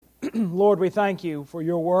Lord, we thank you for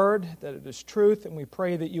your word, that it is truth, and we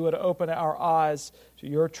pray that you would open our eyes to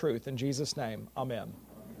your truth. In Jesus' name, amen.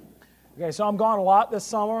 Okay, so I'm gone a lot this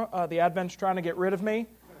summer. The Advent's trying to get rid of me.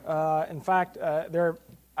 In fact, I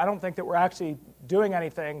don't think that we're actually doing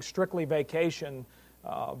anything strictly vacation,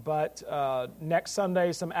 but next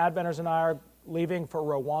Sunday, some Adventers and I are leaving for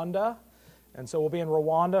Rwanda. And so we'll be in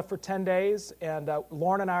Rwanda for 10 days, and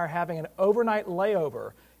Lauren and I are having an overnight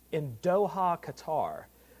layover in Doha, Qatar.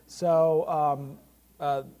 So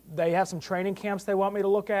they have some training camps they want me to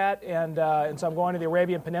look at, and so I'm going to the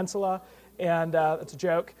Arabian Peninsula, and it's a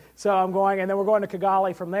joke. So I'm going, and then we're going to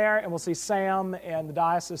Kigali from there, and we'll see Sam and the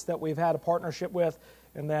diocese that we've had a partnership with.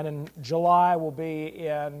 And then in July we'll be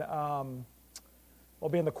in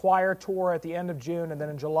the choir tour at the end of June, and then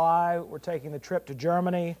in July we're taking the trip to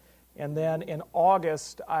Germany. And then in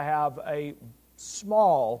August, I have a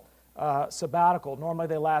small sabbatical. Normally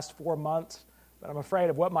they last 4 months, but I'm afraid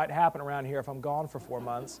of what might happen around here if I'm gone for 4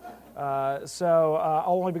 months. So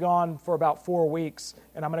I'll only be gone for about 4 weeks,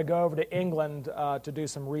 and I'm going to go over to England to do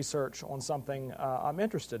some research on something I'm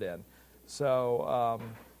interested in. So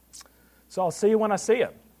I'll see you when I see you.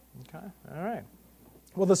 Okay, all right.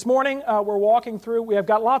 Well, this morning we're walking through. We have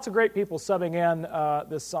got lots of great people subbing in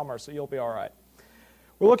this summer, so you'll be all right.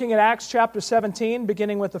 We're looking at Acts chapter 17,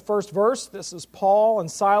 beginning with the first verse. This is Paul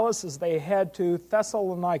and Silas as they head to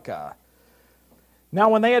Thessalonica.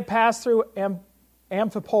 Now when they had passed through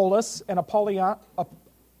Amphipolis and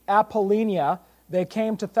Apollonia, they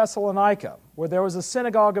came to Thessalonica, where there was a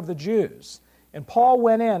synagogue of the Jews. And Paul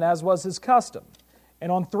went in, as was his custom.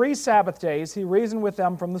 And on 3 Sabbath days he reasoned with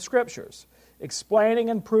them from the Scriptures,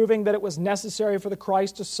 explaining and proving that it was necessary for the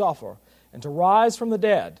Christ to suffer and to rise from the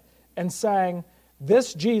dead, and saying,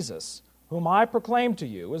 "This Jesus, whom I proclaim to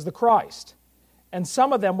you, is the Christ." And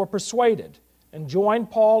some of them were persuaded, and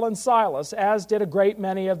joined Paul and Silas, as did a great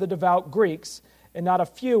many of the devout Greeks, and not a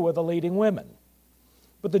few of the leading women.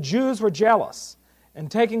 But the Jews were jealous, and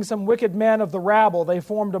taking some wicked men of the rabble, they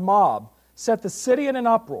formed a mob, set the city in an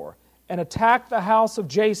uproar, and attacked the house of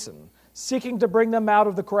Jason, seeking to bring them out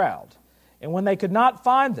of the crowd. And when they could not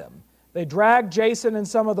find them, they dragged Jason and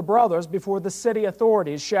some of the brothers before the city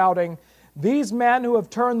authorities, shouting, "These men who have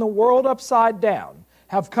turned the world upside down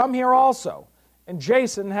have come here also, and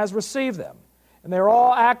Jason has received them. And they are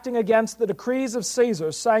all acting against the decrees of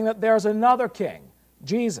Caesar, saying that there is another king,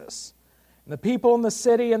 Jesus." And the people in the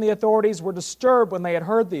city and the authorities were disturbed when they had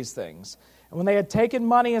heard these things. And when they had taken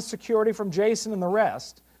money as security from Jason and the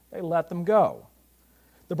rest, they let them go.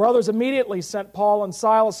 The brothers immediately sent Paul and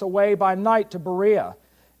Silas away by night to Berea.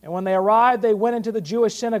 And when they arrived, they went into the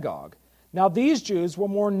Jewish synagogue. Now these Jews were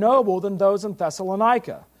more noble than those in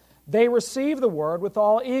Thessalonica. They received the word with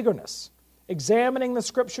all eagerness, examining the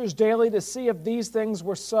Scriptures daily to see if these things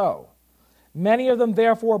were so. Many of them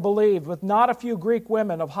therefore believed, with not a few Greek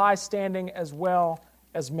women of high standing as well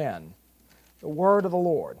as men. The word of the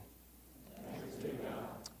Lord.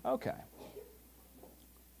 Okay.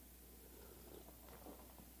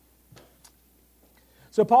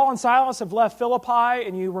 So Paul and Silas have left Philippi,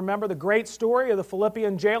 and you remember the great story of the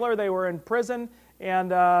Philippian jailer. They were in prison,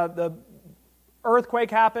 and the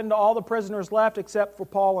earthquake happened. All the prisoners left except for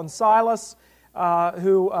Paul and Silas,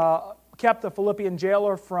 who kept the Philippian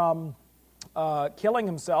jailer from killing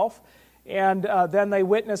himself. And then they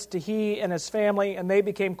witnessed to he and his family, and they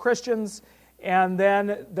became Christians. And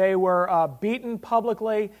then they were beaten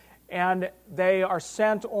publicly, and they are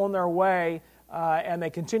sent on their way. And they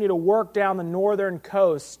continue to work down the northern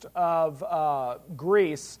coast of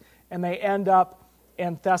Greece, and they end up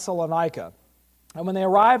in Thessalonica. And when they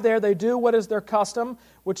arrive there, they do what is their custom,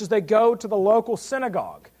 which is they go to the local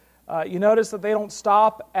synagogue. You notice that they don't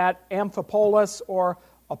stop at Amphipolis or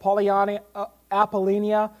Apollonia,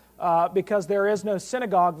 because there is no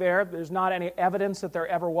synagogue there. There's not any evidence that there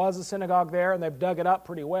ever was a synagogue there, and they've dug it up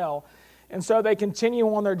pretty well. And so they continue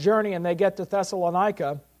on their journey, and they get to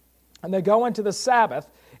Thessalonica. And they go into the Sabbath,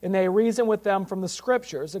 and they reason with them from the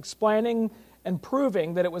Scriptures, explaining and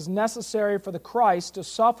proving that it was necessary for the Christ to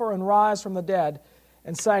suffer and rise from the dead,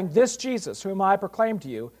 and saying, "This Jesus, whom I proclaim to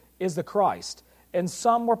you, is the Christ." And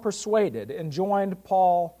some were persuaded and joined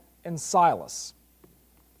Paul and Silas.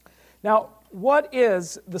 Now, what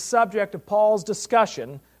is the subject of Paul's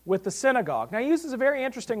discussion with the synagogue? Now, he uses a very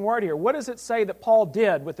interesting word here. What does it say that Paul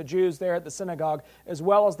did with the Jews there at the synagogue, as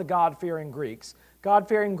well as the God-fearing Greeks?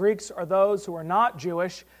 God-fearing Greeks are those who are not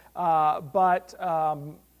Jewish, but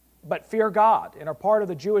fear God and are part of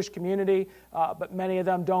the Jewish community, but many of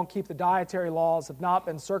them don't keep the dietary laws, have not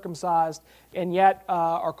been circumcised, and yet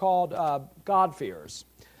are called God-fearers.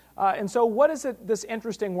 And so what is it, this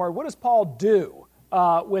interesting word? What does Paul do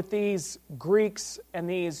with these Greeks and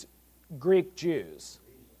these Greek Jews.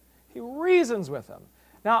 He reasons with them.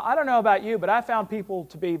 Now, I don't know about you, but I found people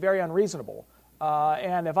to be very unreasonable.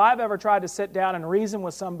 And if I've ever tried to sit down and reason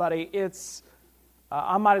with somebody,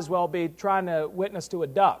 I might as well be trying to witness to a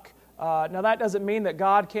duck. Now, that doesn't mean that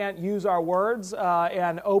God can't use our words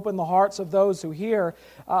and open the hearts of those who hear.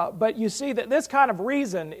 But you see that this kind of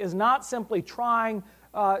reason is not simply trying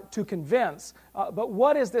to convince, but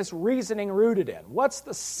what is this reasoning rooted in? What's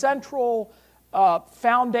the central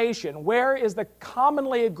foundation? Where is the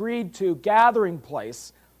commonly agreed to gathering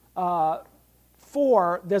place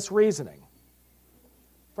for this reasoning?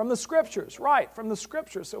 From the Scriptures, right, from the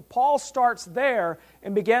Scriptures. So Paul starts there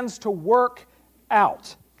and begins to work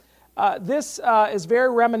out. This is very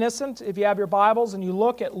reminiscent, if you have your Bibles, and you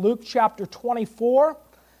look at Luke chapter 24.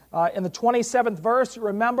 In the 27th verse, you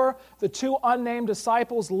remember the two unnamed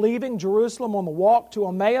disciples leaving Jerusalem on the walk to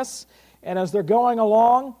Emmaus. And as they're going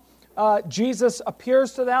along, Jesus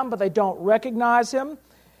appears to them, but they don't recognize him.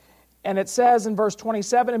 And it says in verse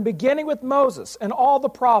 27, and beginning with Moses and all the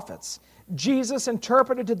prophets, Jesus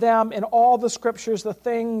interpreted to them in all the Scriptures the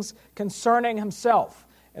things concerning himself.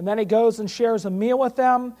 And then he goes and shares a meal with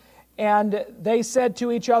them. And they said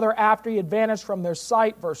to each other after he had vanished from their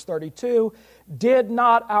sight, verse 32, did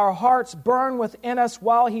not our hearts burn within us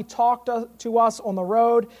while he talked to us on the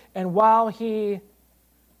road and while he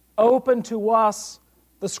opened to us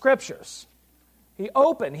the Scriptures? He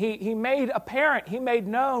opened, he made apparent, he made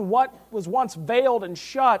known what was once veiled and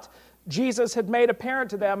shut. Jesus had made apparent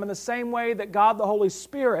to them in the same way that God the Holy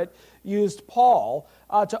Spirit used Paul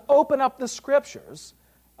to open up the Scriptures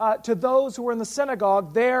to those who were in the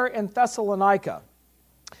synagogue there in Thessalonica.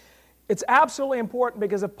 It's absolutely important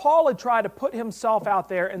because if Paul had tried to put himself out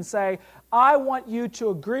there and say, I want you to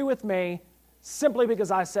agree with me simply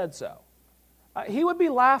because I said so, he would be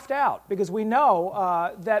laughed out because we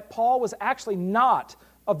know that Paul was actually not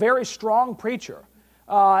a very strong preacher.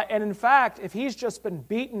 And in fact, if he's just been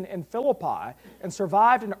beaten in Philippi and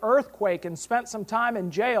survived an earthquake and spent some time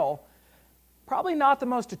in jail, probably not the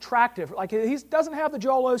most attractive. Like, he doesn't have the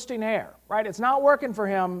Joel Osteen air, right? It's not working for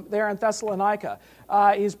him there in Thessalonica.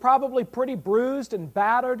 He's probably pretty bruised and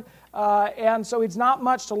battered, and so he's not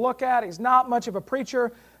much to look at. He's not much of a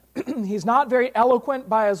preacher. He's not very eloquent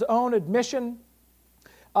by his own admission,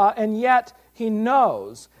 and yet he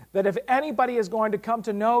knows that if anybody is going to come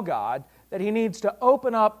to know God, that he needs to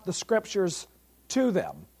open up the Scriptures to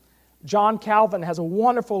them. John Calvin has a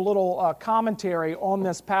wonderful little commentary on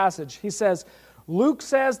this passage. He says, Luke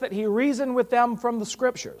says that he reasoned with them from the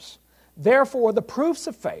Scriptures. Therefore, the proofs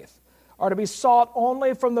of faith are to be sought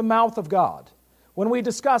only from the mouth of God. When we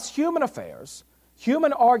discuss human affairs,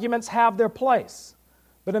 human arguments have their place.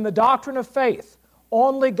 But in the doctrine of faith,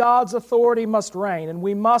 only God's authority must reign, and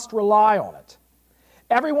we must rely on it.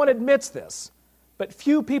 Everyone admits this, but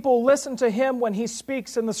few people listen to him when he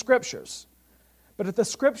speaks in the Scriptures. But if the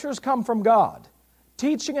Scriptures come from God,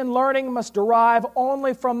 teaching and learning must derive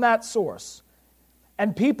only from that source.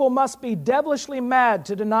 And people must be devilishly mad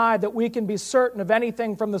to deny that we can be certain of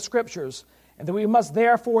anything from the Scriptures, and that we must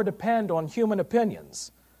therefore depend on human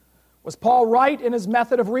opinions. Was Paul right in his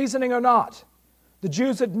method of reasoning or not? The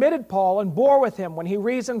Jews admitted Paul and bore with him when he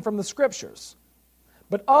reasoned from the Scriptures.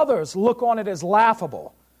 But others look on it as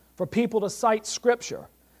laughable for people to cite Scripture,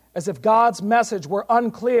 as if God's message were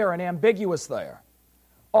unclear and ambiguous there.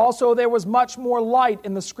 Also, there was much more light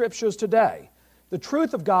in the Scriptures today. The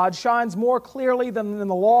truth of God shines more clearly than in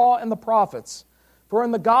the law and the prophets. For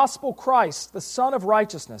in the gospel Christ, the Son of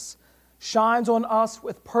righteousness, shines on us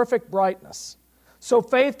with perfect brightness. So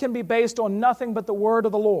faith can be based on nothing but the word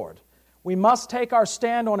of the Lord. We must take our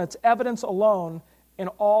stand on its evidence alone in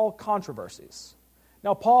all controversies.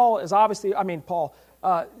 Now, John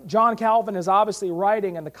Calvin is obviously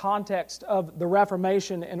writing in the context of the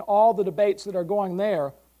Reformation and all the debates that are going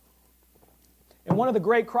there. And one of the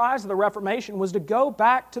great cries of the Reformation was to go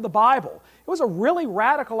back to the Bible. It was a really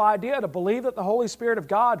radical idea to believe that the Holy Spirit of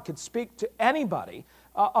God could speak to anybody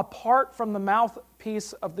apart from the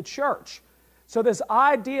mouthpiece of the church. So this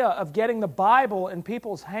idea of getting the Bible in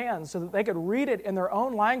people's hands so that they could read it in their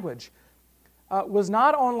own language was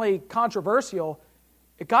not only controversial,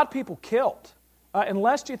 it got people killed.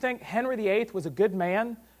 Unless you think Henry VIII was a good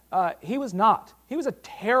man, he was not. He was a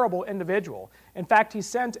terrible individual. In fact, he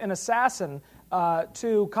sent an assassin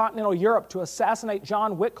to continental Europe to assassinate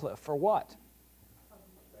John Wycliffe for what?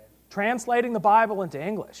 Translating the Bible into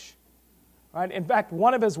English. Right? In fact,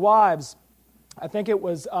 one of his wives, I think it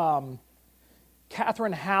was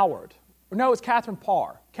Catherine Howard. No, it was Catherine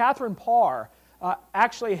Parr. Catherine Parr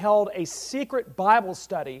actually held a secret Bible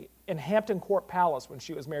study in Hampton Court Palace when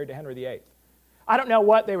she was married to Henry VIII. I don't know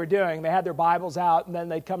what they were doing. They had their Bibles out, and then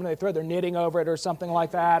they'd come and they'd throw their knitting over it or something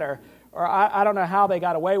like that, or I don't know how they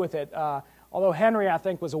got away with it, although Henry, I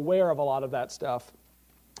think, was aware of a lot of that stuff.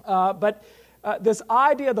 But this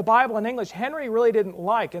idea of the Bible in English, Henry really didn't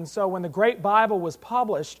like, and so when the Great Bible was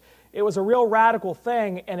published, it was a real radical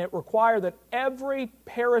thing, and it required that every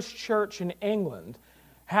parish church in England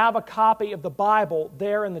have a copy of the Bible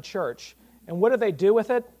there in the church. And what did they do with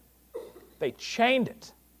it? They chained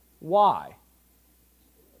it. Why?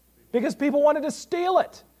 Because people wanted to steal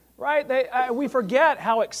it, right? We forget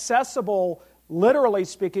how accessible, literally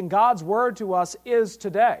speaking, God's Word to us is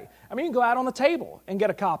today. I mean, you can go out on the table and get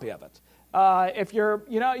a copy of it. If you're,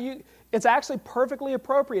 it's actually perfectly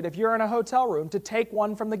appropriate if you're in a hotel room to take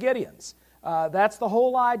one from the Gideons. That's the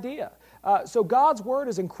whole idea. So God's Word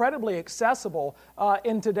is incredibly accessible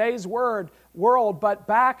in today's world, but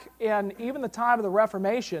back in even the time of the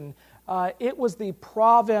Reformation, it was the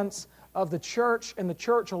province of the church and the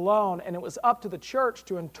church alone, and it was up to the church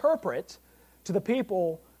to interpret to the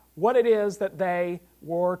people what it is that they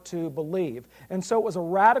were to believe. And so it was a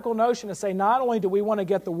radical notion to say, not only do we want to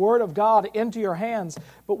get the Word of God into your hands,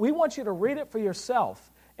 but we want you to read it for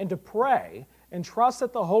yourself and to pray and trust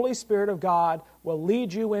that the Holy Spirit of God will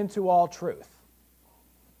lead you into all truth.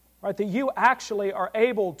 Right? That you actually are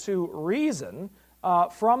able to reason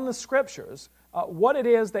from the Scriptures what it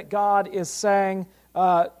is that God is saying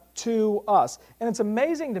to us. And it's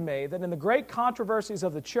amazing to me that in the great controversies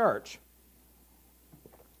of the church,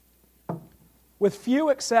 with few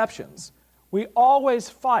exceptions, we always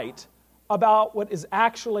fight about what is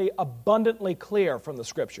actually abundantly clear from the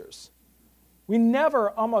Scriptures. We never,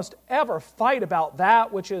 almost ever, fight about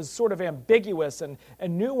that which is sort of ambiguous and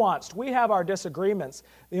nuanced. We have our disagreements.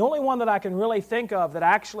 The only one that I can really think of that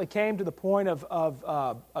actually came to the point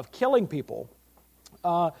of killing people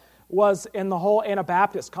was in the whole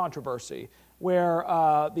Anabaptist controversy, where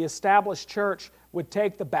the established church would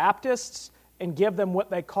take the Baptists and give them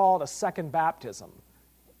what they called a second baptism.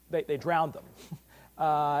 They drowned them.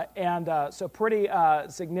 So pretty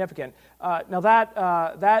significant. Now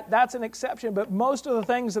that's an exception, but most of the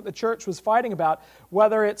things that the church was fighting about,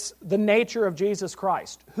 whether it's the nature of Jesus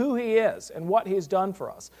Christ, who He is and what He's done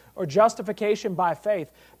for us, or justification by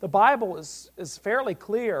faith, the Bible is fairly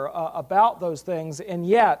clear about those things, and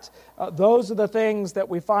yet those are the things that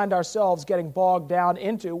we find ourselves getting bogged down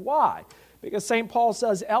into. Why? Because St. Paul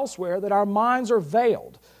says elsewhere that our minds are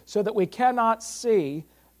veiled so that we cannot see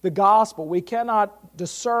the gospel. We cannot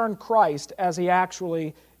discern Christ as He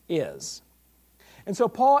actually is. And so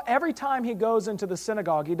Paul, every time he goes into the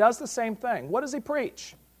synagogue, he does the same thing. What does he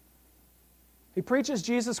preach? He preaches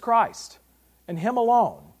Jesus Christ and Him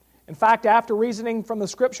alone. In fact, after reasoning from the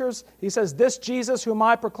Scriptures, he says, "This Jesus whom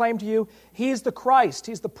I proclaim to you, He's the Christ.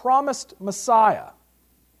 He's the promised Messiah."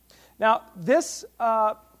 Now, this,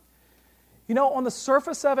 on the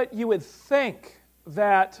surface of it, you would think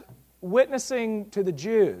that witnessing to the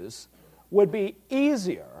Jews would be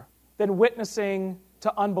easier than witnessing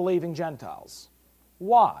to unbelieving Gentiles.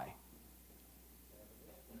 Why?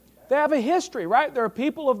 They have a history, right? They're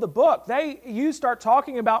people of the book. You start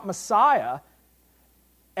talking about Messiah,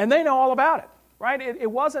 and they know all about it, right?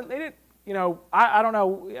 It wasn't, they didn't, I don't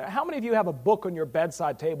know, how many of you have a book on your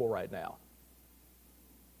bedside table right now?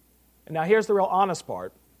 And now here's the real honest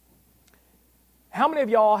part. How many of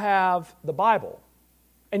y'all have the Bible?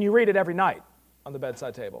 And you read it every night on the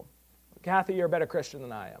bedside table. Kathy, you're a better Christian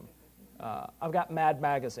than I am. I've got Mad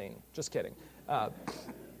Magazine. Just kidding.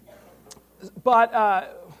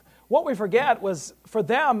 But what we forget was, for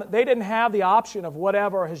them, they didn't have the option of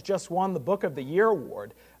whatever has just won the Book of the Year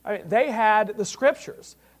award. I mean, they had the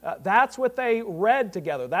Scriptures. That's what they read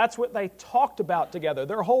together. That's what they talked about together.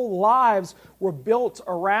 Their whole lives were built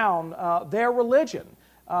around their religion.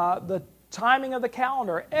 The timing of the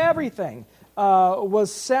calendar, everything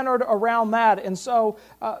was centered around that. And so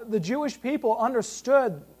the Jewish people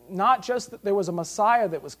understood not just that there was a Messiah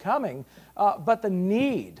that was coming, but the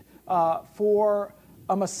need for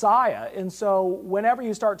a Messiah. And so whenever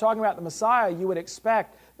you start talking about the Messiah, you would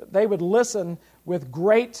expect that they would listen with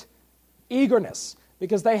great eagerness,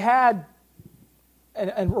 because they had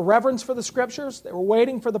a reverence for the Scriptures. They were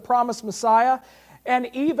waiting for the promised Messiah. And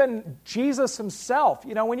even Jesus Himself,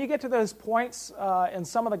 when you get to those points in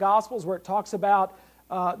some of the Gospels where it talks about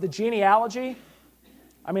the genealogy,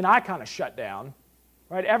 I kind of shut down,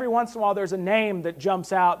 right? Every once in a while there's a name that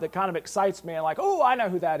jumps out that kind of excites me, and like, oh, I know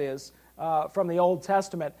who that is from the Old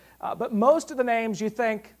Testament. But most of the names you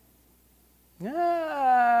think,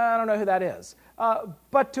 I don't know who that is.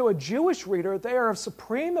 But to a Jewish reader, they are of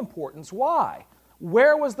supreme importance. Why?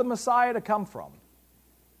 Where was the Messiah to come from?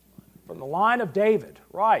 From the line of David,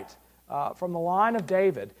 right. from the line of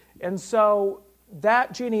David. And so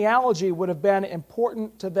that genealogy would have been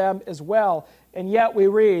important to them as well. And yet we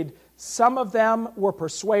read, some of them were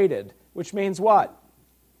persuaded, which means what?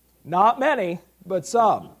 Not many, but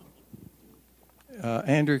some.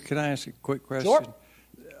 Andrew, can I ask a quick question? Sure.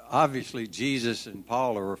 Obviously, Jesus and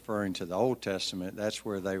Paul are referring to the Old Testament. That's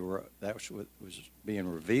where that's what was being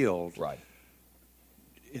revealed. Right.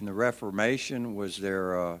 In the Reformation, was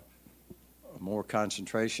there a more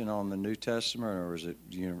concentration on the New Testament, or was it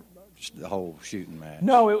just the whole shooting match?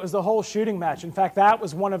 No, it was the whole shooting match. In fact, that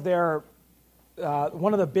was one of the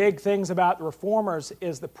big things about the Reformers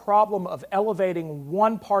is the problem of elevating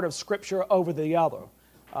one part of Scripture over the other,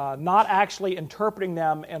 not actually interpreting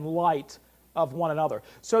them in light of one another.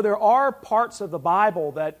 So there are parts of the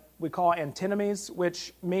Bible that we call antinomies,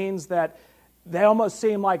 which means that they almost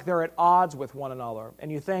seem like they're at odds with one another.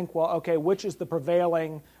 And you think, well, okay, which is the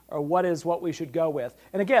prevailing, or what is what we should go with?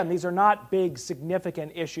 And again, these are not big,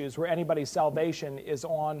 significant issues where anybody's salvation is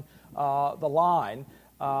on the line.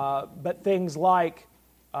 But things like,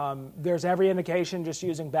 there's every indication, just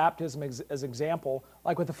using baptism as example,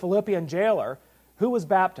 like with the Philippian jailer, who was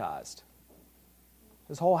baptized?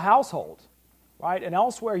 His whole household, right? And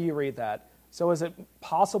elsewhere you read that. So is it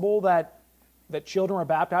possible that children were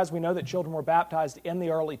baptized? We know that children were baptized in the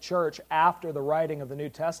early church after the writing of the New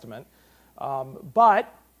Testament.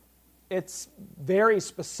 But it's very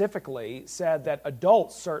specifically said that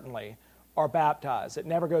adults certainly are baptized. It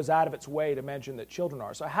never goes out of its way to mention that children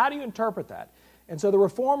are. So how do you interpret that? And so the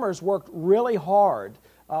Reformers worked really hard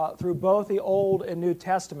through both the Old and New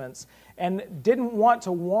Testaments and didn't want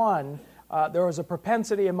to, there was a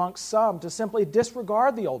propensity amongst some to simply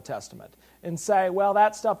disregard the Old Testament and say, well,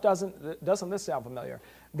 that stuff doesn't this sound familiar?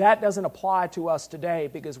 That doesn't apply to us today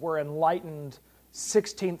because we're enlightened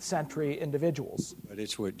 16th century individuals. But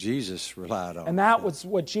it's what Jesus relied on. And that was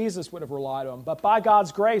what Jesus would have relied on. But by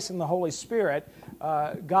God's grace and the Holy Spirit,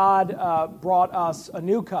 God brought us a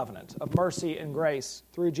new covenant of mercy and grace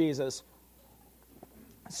through Jesus,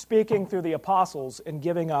 speaking through the apostles and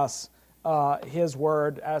giving us His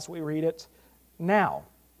word as we read it now.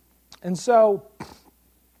 And so,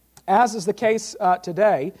 as is the case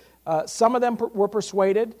today, some of them were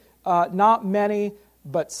persuaded, not many,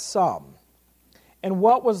 but some. And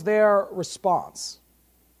what was their response?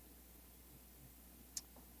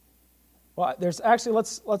 Well, there's actually,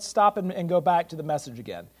 let's stop and go back to the message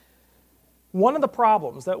again. One of the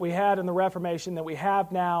problems that we had in the Reformation that we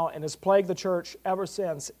have now and has plagued the church ever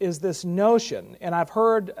since is this notion, and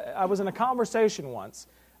I was in a conversation once,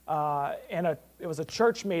 and it was a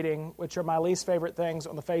church meeting, which are my least favorite things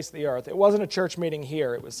on the face of the earth. It wasn't a church meeting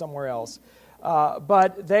here, it was somewhere else.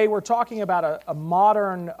 But they were talking about a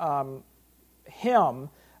modern hymn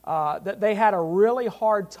that they had a really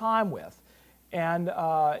hard time with. And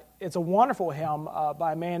it's a wonderful hymn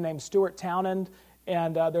by a man named Stuart Townend.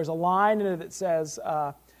 And there's a line in it that says,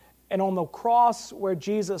 and on the cross where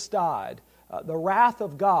Jesus died, the wrath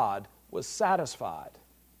of God was satisfied.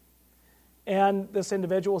 And this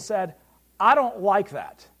individual said, I don't like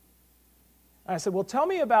that. And I said, well, tell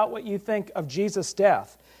me about what you think of Jesus'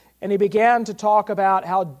 death. And he began to talk about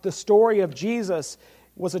how the story of Jesus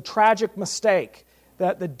was a tragic mistake,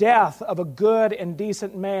 that the death of a good and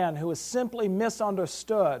decent man who was simply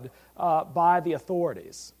misunderstood by the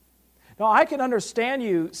authorities. Now, I can understand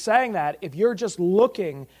you saying that if you're just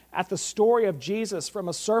looking at the story of Jesus from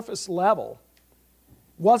a surface level.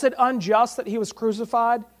 Was it unjust that he was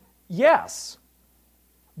crucified? Yes.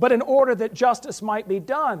 But in order that justice might be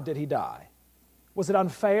done, did he die? Was it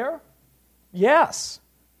unfair? Yes.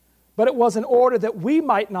 But it was in order that we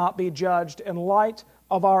might not be judged in light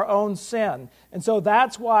of our own sin. And so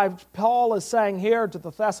that's why Paul is saying here to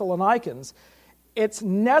the Thessalonians, it's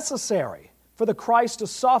necessary for the Christ to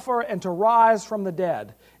suffer and to rise from the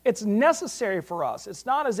dead. It's necessary for us. It's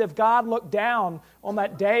not as if God looked down on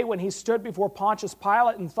that day when he stood before Pontius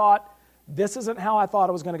Pilate and thought, this isn't how I thought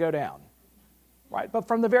it was going to go down. Right? But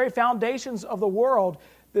from the very foundations of the world,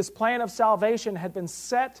 this plan of salvation had been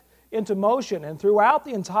set into motion. And throughout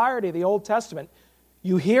the entirety of the Old Testament,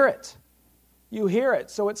 you hear it. You hear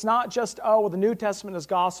it. So it's not just, oh, well, the New Testament is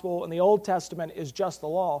gospel and the Old Testament is just the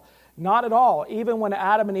law. Not at all. Even when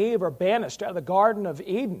Adam and Eve are banished out of the Garden of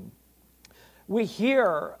Eden, we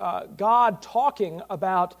hear God talking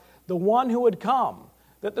about the one who would come,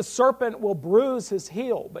 that the serpent will bruise his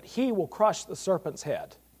heel, but he will crush the serpent's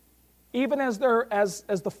head. Even as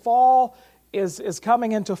the fall is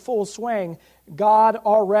coming into full swing, God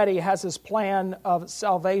already has his plan of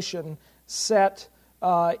salvation set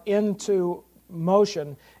into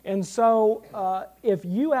motion. And so if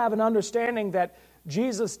you have an understanding that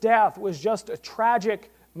Jesus' death was just a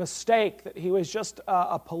tragic mistake, that he was just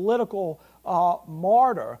a political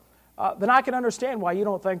martyr, then I can understand why you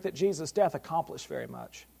don't think that Jesus' death accomplished very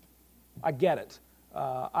much. I get it.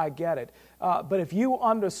 I get it. But if you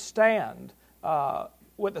understand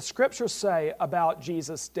what the Scriptures say about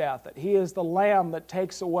Jesus' death, that he is the Lamb that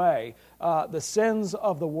takes away the sins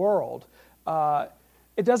of the world,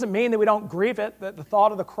 it doesn't mean that we don't grieve it, that the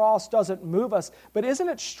thought of the cross doesn't move us. But isn't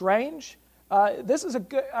it strange? This is a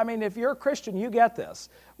good, if you're a Christian, you get this,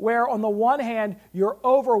 where on the one hand, you're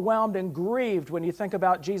overwhelmed and grieved when you think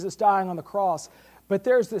about Jesus dying on the cross, but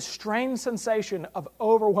there's this strange sensation of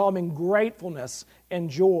overwhelming gratefulness and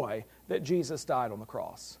joy that Jesus died on the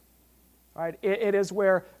cross. Right? It is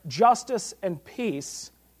where justice and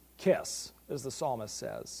peace kiss, as the psalmist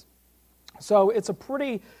says. So it's a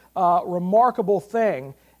pretty remarkable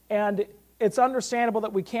thing, and it's understandable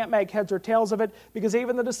that we can't make heads or tails of it, because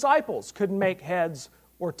even the disciples couldn't make heads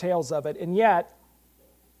or tails of it, and yet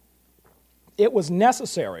it was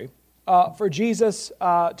necessary for Jesus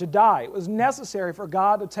to die. It was necessary for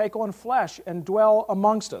God to take on flesh and dwell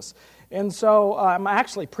amongst us. And so I'm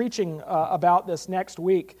actually preaching about this next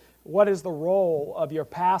week. What is the role of your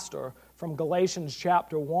pastor, from Galatians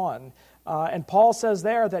chapter 1. And Paul says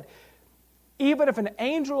there that even if an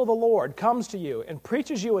angel of the Lord comes to you and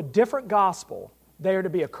preaches you a different gospel, they are to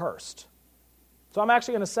be accursed. So I'm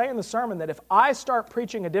actually going to say in the sermon that if I start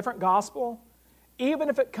preaching a different gospel, even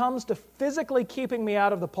if it comes to physically keeping me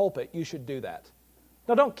out of the pulpit, you should do that.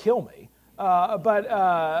 Now, don't kill me, but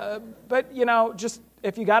just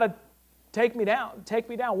if you got to take me down. Take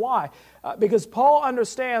me down. Why? Because Paul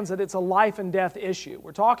understands that it's a life and death issue.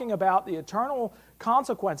 We're talking about the eternal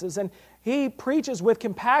consequences, and he preaches with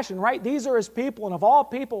compassion, right? These are his people, and of all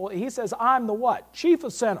people, he says, I'm the what? Chief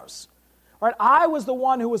of sinners. Right? I was the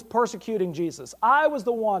one who was persecuting Jesus. I was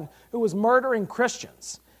the one who was murdering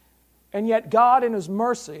Christians. And yet God, in his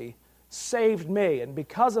mercy, saved me. And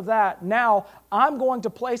because of that, now I'm going to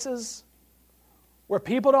places where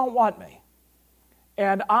people don't want me.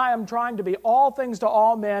 And I am trying to be all things to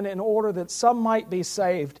all men in order that some might be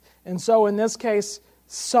saved. And so in this case,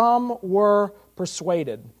 some were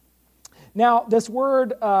persuaded. Now, this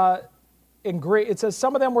word in Greek, it says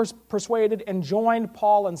some of them were persuaded and joined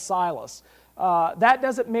Paul and Silas. That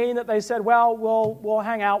doesn't mean that they said, well, we'll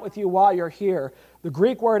hang out with you while you're here. The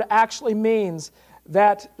Greek word actually means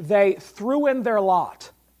that they threw in their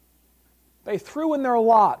lot. They threw in their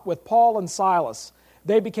lot with Paul and Silas.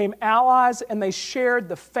 They became allies, and they shared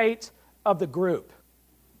the fate of the group.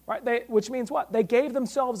 Right? Which means what? They gave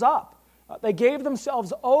themselves up. They gave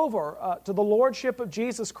themselves over to the lordship of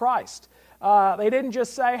Jesus Christ. They didn't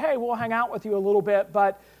just say, hey, we'll hang out with you a little bit,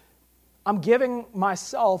 but I'm giving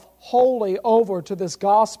myself wholly over to this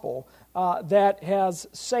gospel that has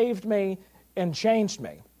saved me and changed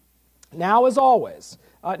me. Now, as always,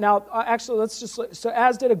 let's just, so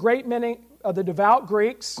as did a great many of the devout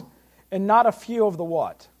Greeks, and not a few of the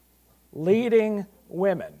what? Leading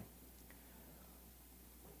women.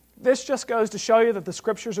 This just goes to show you that the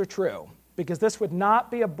Scriptures are true, because this would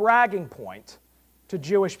not be a bragging point to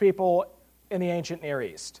Jewish people in the ancient Near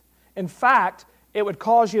East. In fact, it would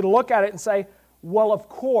cause you to look at it and say, well, of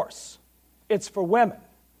course, it's for women.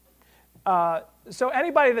 So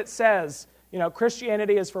anybody that says,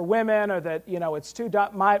 Christianity is for women, or that, it's too...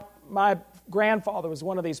 My grandfather was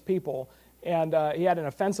one of these people, and he had an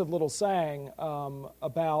offensive little saying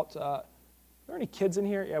about... are there any kids in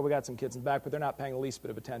here? Yeah, we got some kids in the back, but they're not paying the least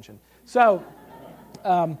bit of attention. So,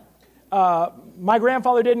 my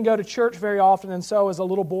grandfather didn't go to church very often, and so as a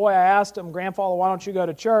little boy, I asked him, Grandfather, why don't you go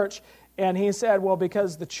to church? And he said, well,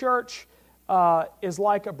 because the church is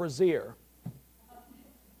like a brassiere.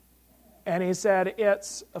 And he said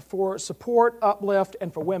it's for support, uplift,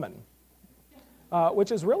 and for women.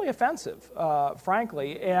 Which is really offensive,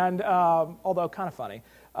 frankly, and although kind of funny.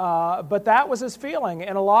 But that was his feeling,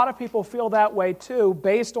 and a lot of people feel that way too,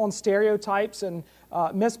 based on stereotypes and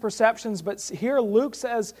misperceptions. But here Luke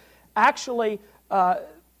says, actually,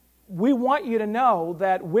 we want you to know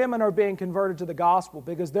that women are being converted to the gospel,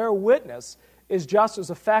 because their witness is just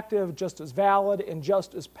as effective, just as valid, and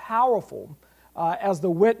just as powerful as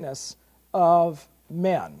the witness of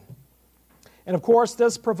men. And of course,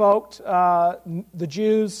 this provoked the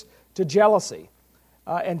Jews to jealousy.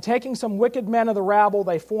 And taking some wicked men of the rabble,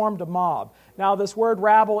 they formed a mob. Now, this word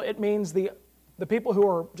rabble, it means the people who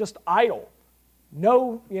are just idle. They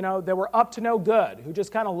were up to no good, who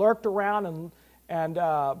just kind of lurked around and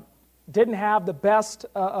didn't have the best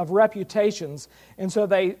of reputations. And so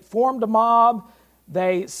they formed a mob.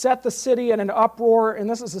 They set the city in an uproar, and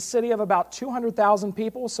this is a city of about 200,000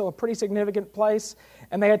 people, so a pretty significant place.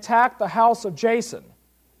 And they attacked the house of Jason.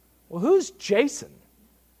 Well, who's Jason?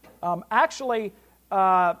 Actually,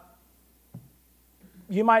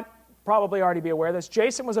 you might probably already be aware of this.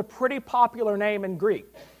 Jason was a pretty popular name in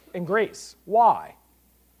Greece. Why?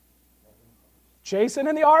 Jason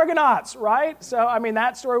and the Argonauts, right? So, I mean,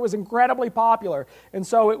 that story was incredibly popular. And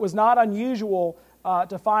so it was not unusual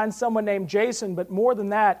to find someone named Jason, but more than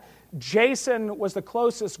that, Jason was the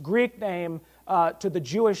closest Greek name to the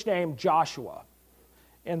Jewish name Joshua.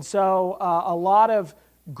 And so a lot of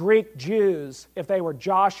Greek Jews, if they were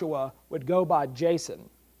Joshua, would go by Jason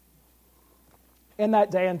in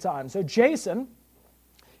that day and time. So Jason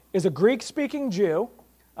is a Greek-speaking Jew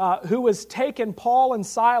who has taken Paul and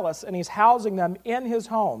Silas and he's housing them in his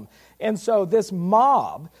home. And so this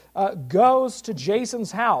mob goes to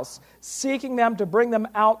Jason's house seeking them to bring them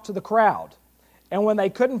out to the crowd. And when they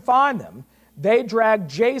couldn't find them, they dragged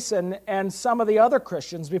Jason and some of the other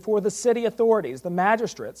Christians before the city authorities, the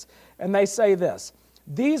magistrates, and they say this: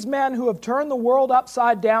 "These men who have turned the world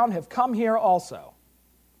upside down have come here also."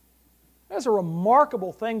 That's a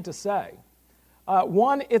remarkable thing to say.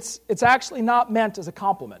 One, it's actually not meant as a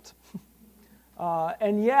compliment.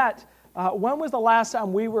 And yet, when was the last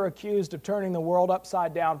time we were accused of turning the world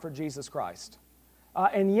upside down for Jesus Christ?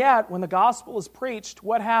 And yet, when the gospel is preached,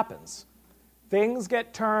 what happens? Things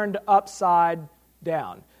get turned upside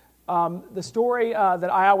down. The story that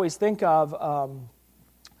I always think of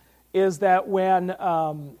is that when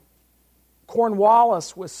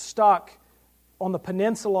Cornwallis was stuck on the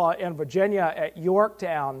peninsula in Virginia at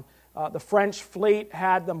Yorktown, the French fleet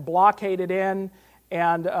had them blockaded in,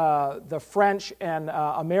 and the French and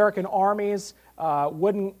American armies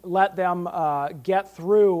wouldn't let them get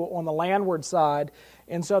through on the landward side,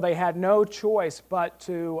 and so they had no choice but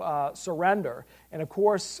to surrender. And of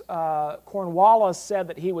course, Cornwallis said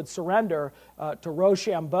that he would surrender to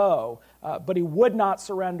Rochambeau, but he would not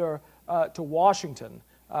surrender to Washington,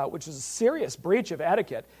 which is a serious breach of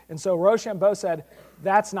etiquette. And so Rochambeau said,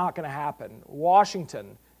 "That's not going to happen.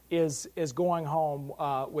 Washington is going home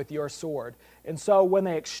with your sword." And so when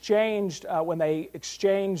they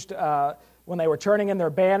were turning in their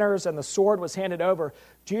banners and the sword was handed over,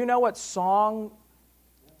 do you know what song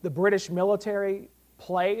the British military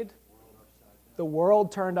played? The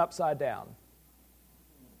World Turned Upside Down.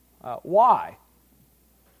 Why?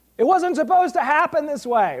 It wasn't supposed to happen this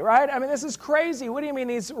way, right? I mean, this is crazy. What do you mean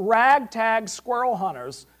these ragtag squirrel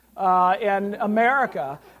hunters in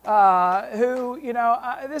America who,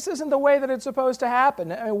 this isn't the way that it's supposed to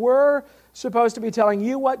happen. I mean, we're supposed to be telling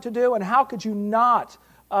you what to do, and how could you not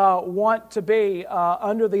want to be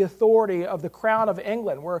under the authority of the Crown of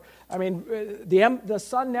England? The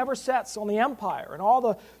sun never sets on the empire, and all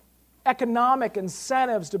the economic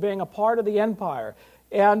incentives to being a part of the empire.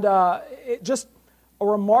 And it just a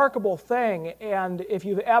remarkable thing. And if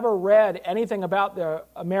you've ever read anything about the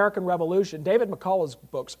American Revolution, David McCullough's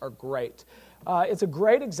books are great. It's a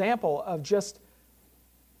great example of just,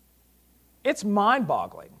 it's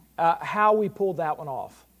mind-boggling how we pulled that one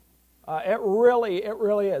off. It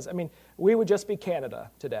really is. I mean, we would just be Canada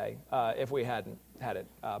today if we hadn't had it,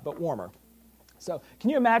 but warmer. So can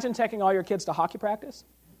you imagine taking all your kids to hockey practice?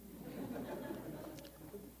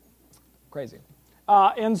 Crazy.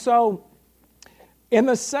 And so in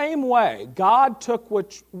the same way, God took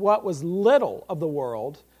what was little of the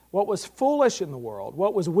world, what was foolish in the world,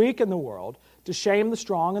 what was weak in the world, to shame the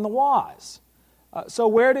strong and the wise. So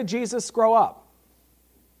where did Jesus grow up?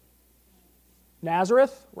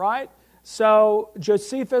 Nazareth, right? So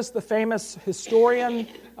Josephus, the famous historian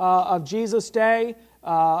of Jesus' day,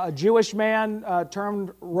 a Jewish man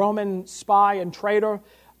termed Roman spy and traitor,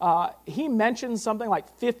 he mentions something like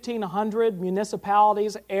 1,500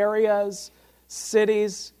 municipalities, areas,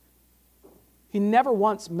 cities. He never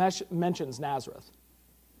once mentions Nazareth.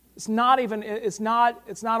 It's not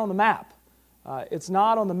on the map. It's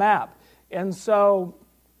not on the map. And so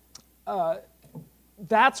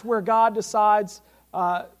that's where God decides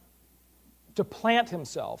to plant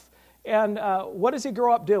himself. And what does he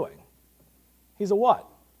grow up doing? He's a what?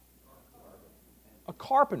 A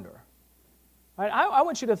carpenter. Right? I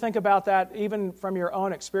want you to think about that even from your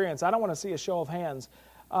own experience. I don't want to see a show of hands.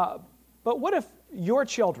 But what if your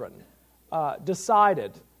children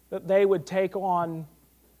decided that they would take on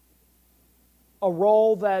a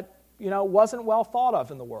role that, wasn't well thought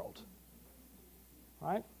of in the world?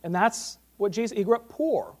 Right? And that's what Jesus, he grew up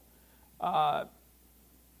poor.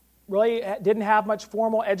 Really didn't have much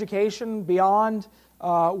formal education beyond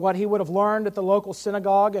what he would have learned at the local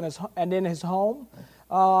synagogue and in his home.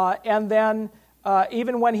 And then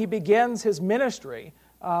even when he begins his ministry,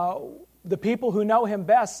 the people who know him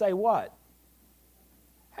best say what?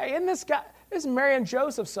 Hey, isn't This is Mary and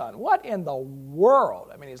Joseph's son. What in the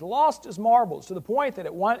world? I mean, he's lost his marbles to the point that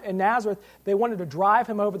in Nazareth, they wanted to drive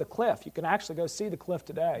him over the cliff. You can actually go see the cliff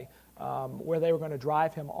today where they were going to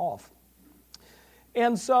drive him off.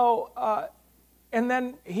 And so, and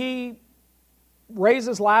then he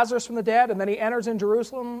raises Lazarus from the dead, and then he enters in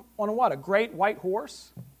Jerusalem on a what? A great white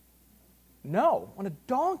horse? No, on a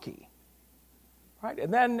donkey. Right?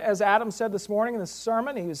 And then, as Adam said this morning in the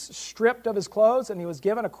sermon, he was stripped of his clothes and he was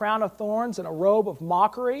given a crown of thorns and a robe of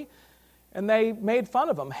mockery. And they made fun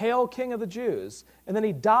of him, "Hail, King of the Jews." And then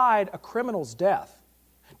he died a criminal's death.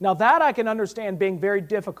 Now that I can understand being very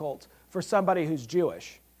difficult for somebody who's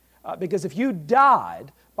Jewish. Because if you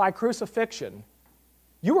died by crucifixion,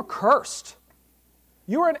 you were cursed.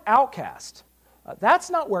 You were an outcast.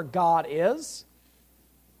 That's not where God is.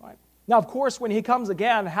 Right? Now, of course, when he comes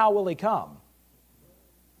again, how will he come?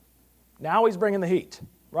 Now he's bringing the heat,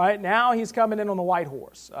 right? Now he's coming in on the white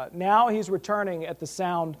horse. Now he's returning at the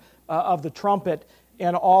sound of the trumpet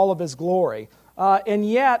in all of his glory. And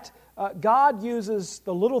yet, God uses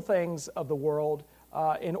the little things of the world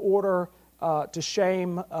in order to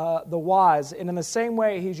shame the wise. And in the same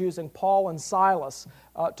way, he's using Paul and Silas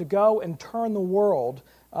to go and turn the world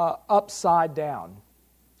upside down.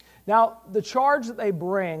 Now, the charge that they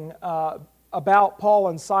bring about Paul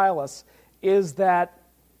and Silas is that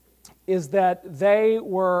they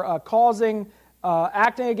were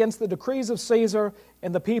acting against the decrees of Caesar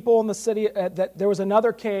and the people in the city, that there was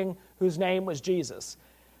another king whose name was Jesus.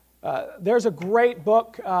 There's a great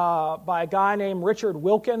book by a guy named Robert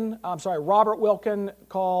Wilkin,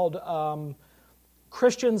 called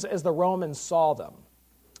Christians as the Romans Saw Them.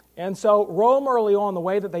 And so Rome early on, the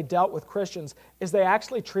way that they dealt with Christians is they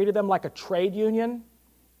actually treated them like a trade union.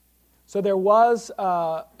 So there was,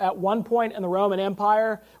 at one point in the Roman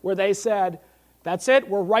Empire, where they said, "That's it,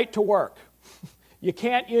 we're right to work. You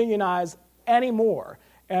can't unionize anymore."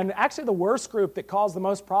 And actually the worst group that caused the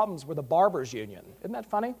most problems were the Barbers' Union. Isn't that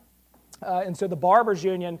funny? And so the Barbers'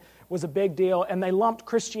 Union was a big deal, and they lumped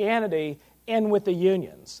Christianity in with the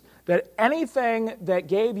unions. That anything that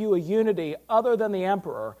gave you a unity other than the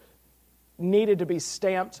emperor needed to be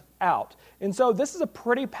stamped out. And so this is a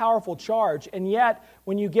pretty powerful charge, and yet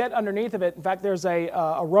when you get underneath of it, in fact, there's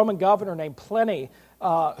a Roman governor named Pliny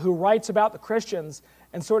who writes about the Christians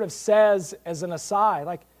and sort of says as an aside,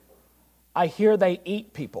 like, "I hear they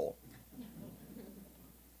eat people."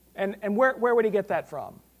 And where would he get that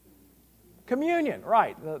from? Communion,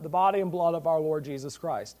 right, the body and blood of our Lord Jesus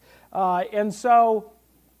Christ. And so,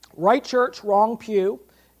 right church, wrong pew,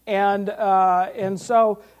 and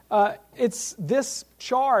so it's this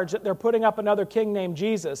charge that they're putting up another king named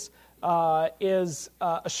Jesus is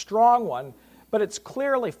a strong one, but it's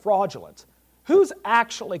clearly fraudulent. Who's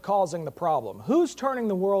actually causing the problem? Who's turning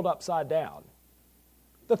the world upside down?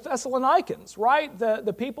 The Thessalonians, right?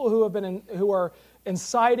 The people who are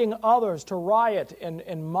inciting others to riot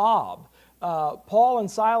and mob. Paul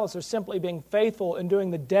and Silas are simply being faithful in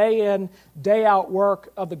doing the day in, day out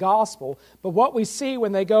work of the gospel. But what we see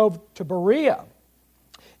when they go to Berea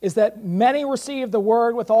is that many received the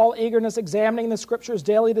word with all eagerness, examining the scriptures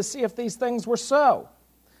daily to see if these things were so.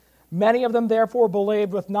 Many of them therefore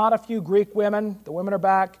believed, with not a few Greek women, the women are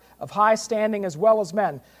back, of high standing as well as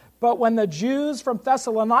men. But when the Jews from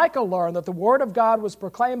Thessalonica learned that the word of God was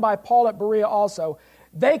proclaimed by Paul at Berea also,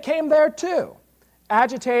 they came there too,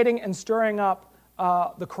 agitating and stirring up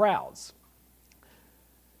the crowds.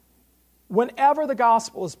 Whenever the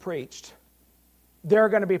gospel is preached, there are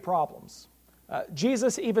going to be problems.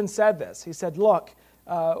 Jesus even said this. He said, look,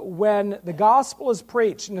 when the gospel is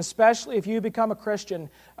preached, and especially if you become a Christian,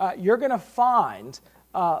 you're going to find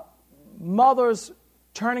mothers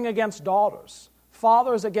turning against daughters,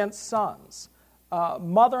 fathers against sons,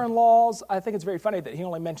 mother-in-laws. I think it's very funny that he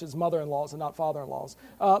only mentions mother-in-laws and not father-in-laws.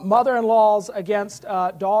 Mother-in-laws against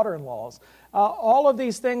daughter-in-laws. All of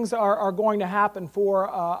these things are going to happen, for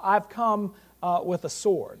I've come with a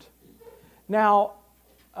sword. Now,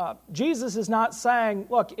 Jesus is not saying,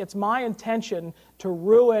 look, it's my intention to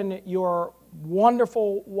ruin your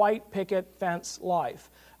wonderful white picket fence life.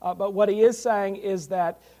 But what he is saying is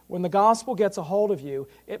that when the gospel gets a hold of you,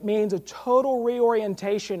 it means a total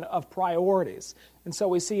reorientation of priorities. And so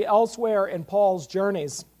we see elsewhere in Paul's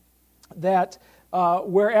journeys that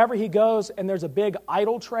wherever he goes and there's a big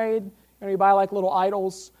idol trade, you buy like little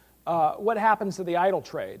idols, what happens to the idol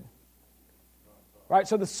trade? Right,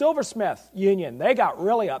 so the silversmith union, they got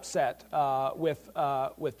really upset with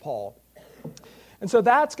Paul. And so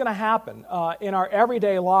that's going to happen in our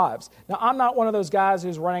everyday lives. Now, I'm not one of those guys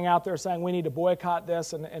who's running out there saying we need to boycott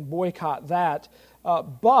this and boycott that.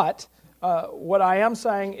 But what I am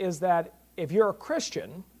saying is that if you're a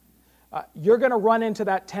Christian, you're going to run into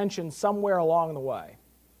that tension somewhere along the way.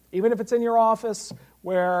 Even if it's in your office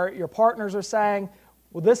where your partners are saying,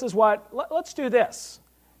 well, this is what, let's do this.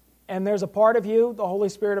 And there's a part of you, the Holy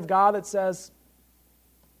Spirit of God, that says,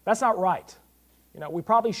 that's not right. We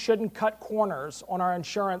probably shouldn't cut corners on our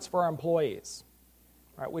insurance for our employees.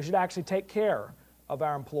 Right? We should actually take care of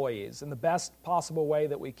our employees in the best possible way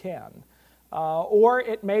that we can. Or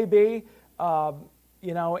it may be, how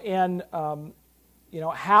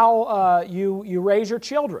you raise your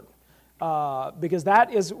children, because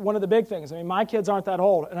that is one of the big things. I mean, my kids aren't that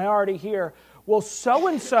old, and I already hear, well,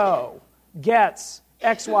 so-and-so gets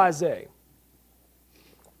XYZ.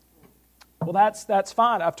 Well, that's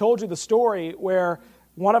fine. I've told you the story where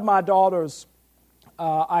one of my daughters,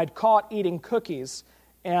 I'd caught eating cookies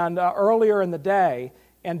and earlier in the day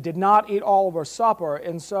and did not eat all of her supper.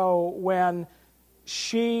 And so when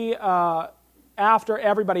she, after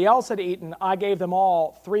everybody else had eaten, I gave them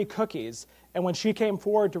all 3 cookies. And when she came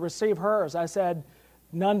forward to receive hers, I said,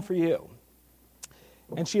 none for you.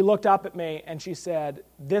 And she looked up at me and she said,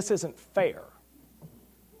 this isn't fair.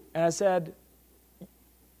 And I said,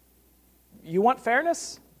 you want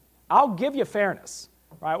fairness? I'll give you fairness.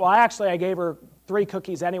 Right? Well, I gave her 3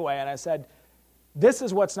 cookies anyway, and I said, this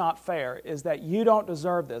is what's not fair, is that you don't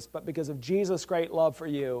deserve this, but because of Jesus' great love for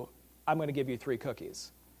you, I'm going to give you 3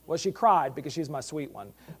 cookies. Well, she cried because she's my sweet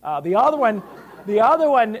one. The other one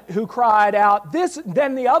who cried out,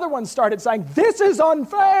 then the other one started saying, this is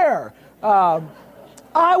unfair.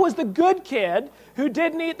 I was the good kid who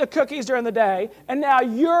didn't eat the cookies during the day, and now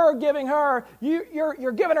you're giving her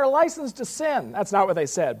license to sin. That's not what they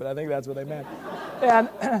said, but I think that's what they meant.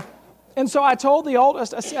 And so I told the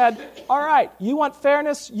oldest, I said, all right, you want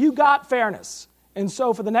fairness? You got fairness. And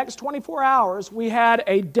so for the next 24 hours, we had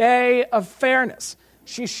a day of fairness.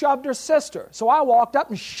 She shoved her sister. So I walked up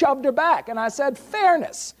and shoved her back, and I said,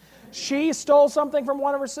 fairness. She stole something from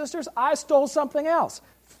one of her sisters. I stole something else.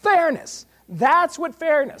 Fairness. That's what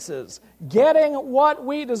fairness is, getting what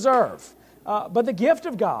we deserve. But the gift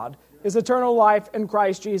of God is eternal life in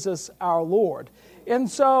Christ Jesus our Lord.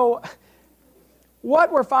 And so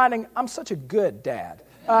what we're finding, I'm such a good dad.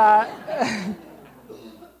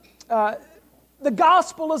 The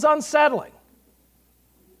gospel is unsettling.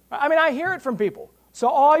 I mean, I hear it from people. So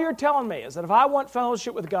all you're telling me is that if I want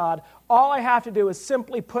fellowship with God, all I have to do is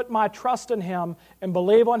simply put my trust in Him and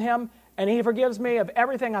believe on Him, and He forgives me of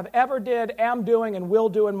everything I've ever did, am doing, and will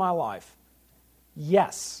do in my life.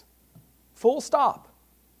 Yes. Full stop.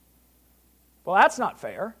 Well, that's not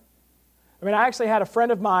fair. I mean, I actually had a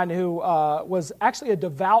friend of mine who was actually a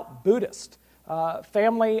devout Buddhist.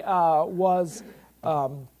 Family was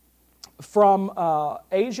from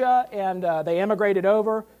Asia, and they immigrated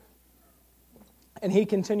over, and he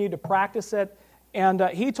continued to practice it. And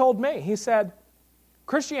he told me, he said,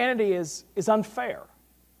 Christianity is unfair.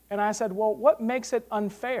 And I said, well, what makes it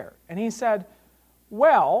unfair? And he said,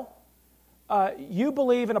 well, you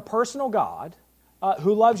believe in a personal God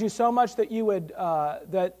who loves you so much that you would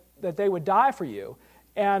that they would die for you,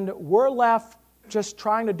 and we're left just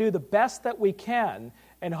trying to do the best that we can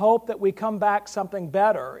and hope that we come back something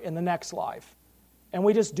better in the next life. And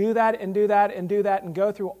we just do that and do that and do that and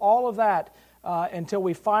go through all of that until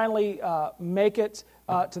we finally make it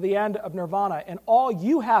to the end of nirvana. And all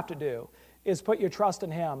you have to do is put your trust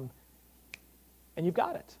in Him, and you've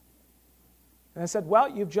got it. And I said, well,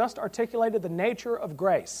 you've just articulated the nature of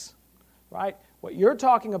grace, right? What you're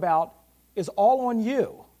talking about is all on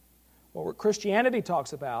you. What Christianity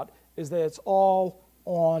talks about is that it's all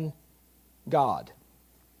on God.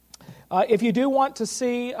 If you do want to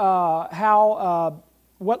see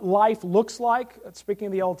what life looks like, speaking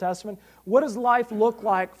of the Old Testament, what does life look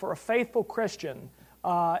like for a faithful Christian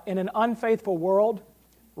in an unfaithful world?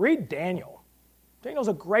 Read Daniel. Daniel's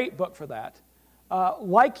a great book for that.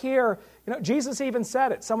 Like here, Jesus even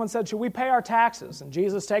said it. Someone said, should we pay our taxes? And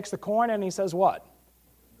Jesus takes the coin and He says what?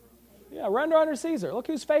 Yeah, render unto Caesar. Look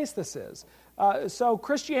whose face this is. So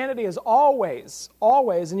Christianity is always,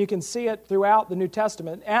 and you can see it throughout the New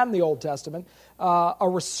Testament and the Old Testament, a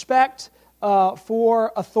respect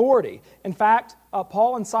for authority. In fact,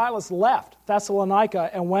 Paul and Silas left Thessalonica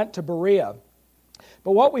and went to Berea.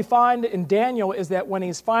 But what we find in Daniel is that when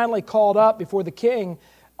he's finally called up before the king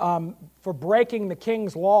for breaking the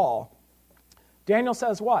king's law, Daniel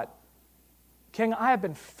says what? King, I have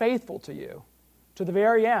been faithful to you to the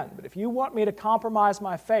very end. But if you want me to compromise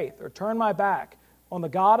my faith or turn my back on the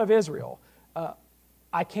God of Israel,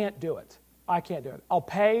 I can't do it. I can't do it. I'll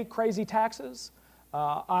pay crazy taxes.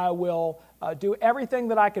 I will do everything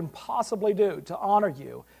that I can possibly do to honor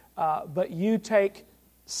you. But you take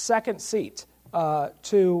second seat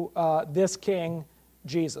to this king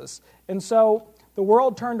Jesus. And so the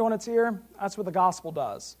world turned on its ear. That's what the gospel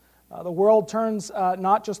does. The world turns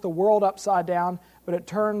not just the world upside down, but it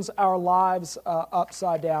turns our lives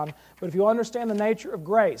upside down. But if you understand the nature of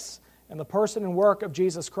grace and the person and work of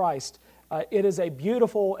Jesus Christ, it is a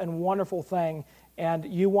beautiful and wonderful thing, and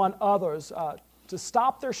you want others to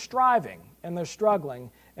stop their striving and their struggling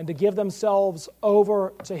and to give themselves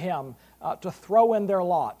over to Him, to throw in their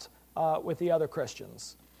lot with the other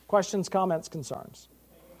Christians. Questions, comments, concerns?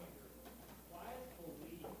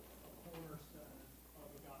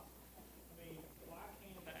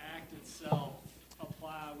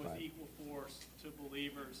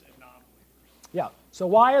 Believers and non-believers. Yeah. So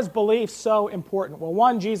why is belief so important? Well,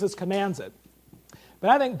 one, Jesus commands it. But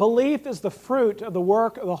I think belief is the fruit of the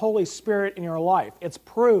work of the Holy Spirit in your life. It's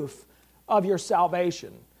proof of your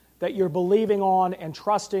salvation, that you're believing on and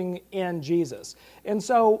trusting in Jesus. And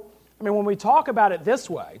so, when we talk about it this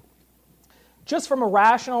way, just from a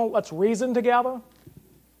rational, let's reason together,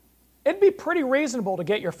 it'd be pretty reasonable to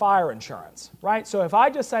get your fire insurance, right? So if I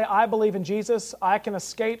just say, I believe in Jesus, I can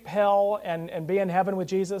escape hell and be in heaven with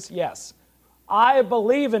Jesus, yes. I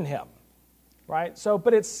believe in Him, right? So,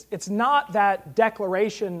 but it's not that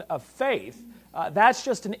declaration of faith. That's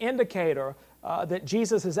just an indicator that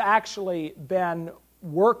Jesus has actually been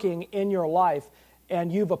working in your life,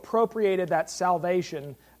 and you've appropriated that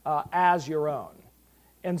salvation as your own.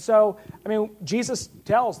 And so, Jesus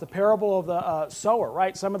tells the parable of the sower,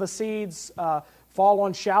 right? Some of the seeds fall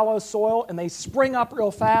on shallow soil and they spring up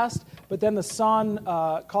real fast, but then the sun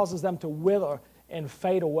causes them to wither and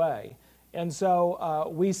fade away. And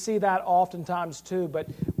so we see that oftentimes too, but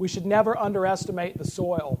we should never underestimate the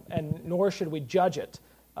soil, and nor should we judge it,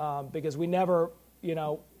 because we never,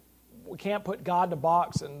 we can't put God in a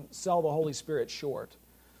box and sell the Holy Spirit short.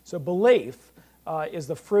 So belief is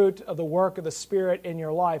the fruit of the work of the Spirit in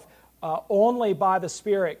your life. Only by the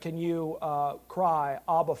Spirit can you cry,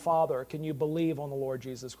 Abba, Father, can you believe on the Lord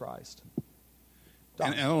Jesus Christ.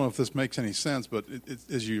 And I don't know if this makes any sense, but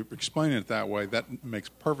as you explain it that way, that makes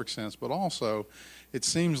perfect sense. But also, it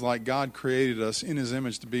seems like God created us in His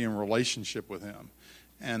image to be in relationship with Him.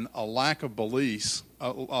 And a lack of belief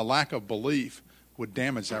would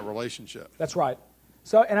damage that relationship. That's right.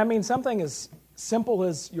 So, something as simple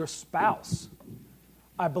as your spouse.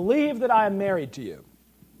 I believe that I am married to you.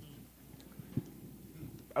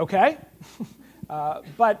 Okay?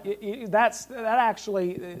 But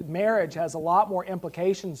marriage has a lot more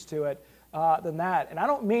implications to it than that. And I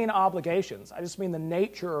don't mean obligations. I just mean the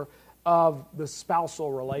nature of the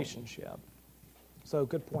spousal relationship. So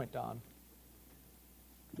good point, Don.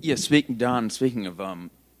 Yeah, speaking of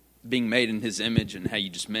being made in His image, and how you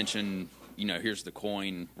just mentioned, here's the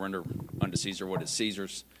coin, render unto Caesar what is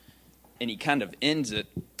Caesar's. And he kind of ends it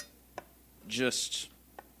just,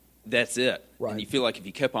 that's it. Right. And you feel like if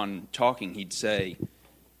he kept on talking, he'd say,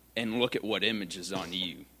 and look at what image is on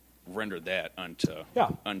you. Render that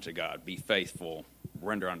unto God. Be faithful.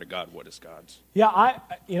 Render unto God what is God's. Yeah,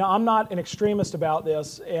 I'm not an extremist about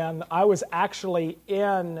this, and I was actually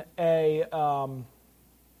in an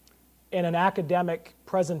academic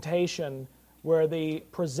presentation where the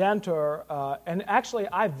presenter, and actually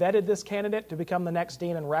I vetted this candidate to become the next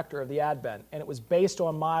dean and rector of the Advent, and it was based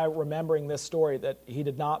on my remembering this story that he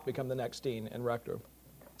did not become the next dean and rector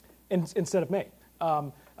instead of me.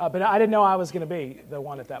 But I didn't know I was going to be the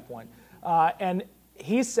one at that point. And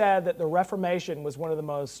he said that the Reformation was one of the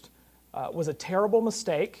most, was a terrible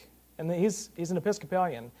mistake, and he's an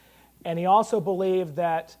Episcopalian, and he also believed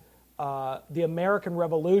that the American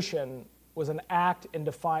Revolution was an act in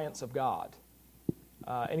defiance of God.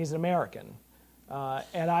 And he's an American.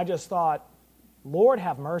 And I just thought, Lord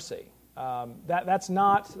have mercy. That's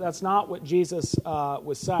not what Jesus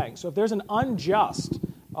was saying. So if there's an unjust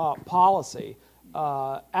policy,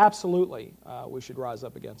 absolutely we should rise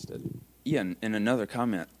up against it. Yeah, and another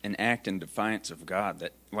comment, an act in defiance of God,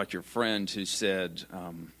 that like your friend who said,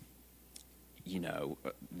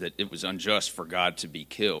 that it was unjust for God to be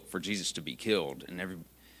killed, for Jesus to be killed,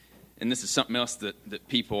 and this is something else that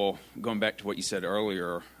people, going back to what you said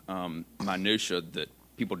earlier, minutia that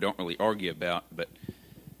people don't really argue about, but,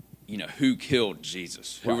 who killed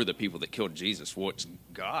Jesus? Who were the people that killed Jesus? Well, it's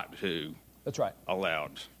God who That's right.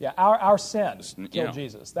 allowed. Yeah, our sin killed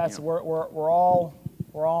Jesus. That's we're all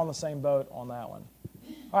on the same boat on that one.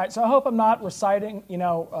 All right, so I hope I'm not inciting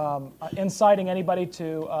anybody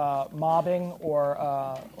to mobbing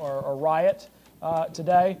or riot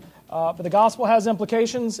today. But the gospel has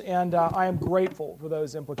implications, and I am grateful for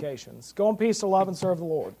those implications. Go in peace to love and serve the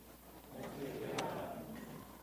Lord.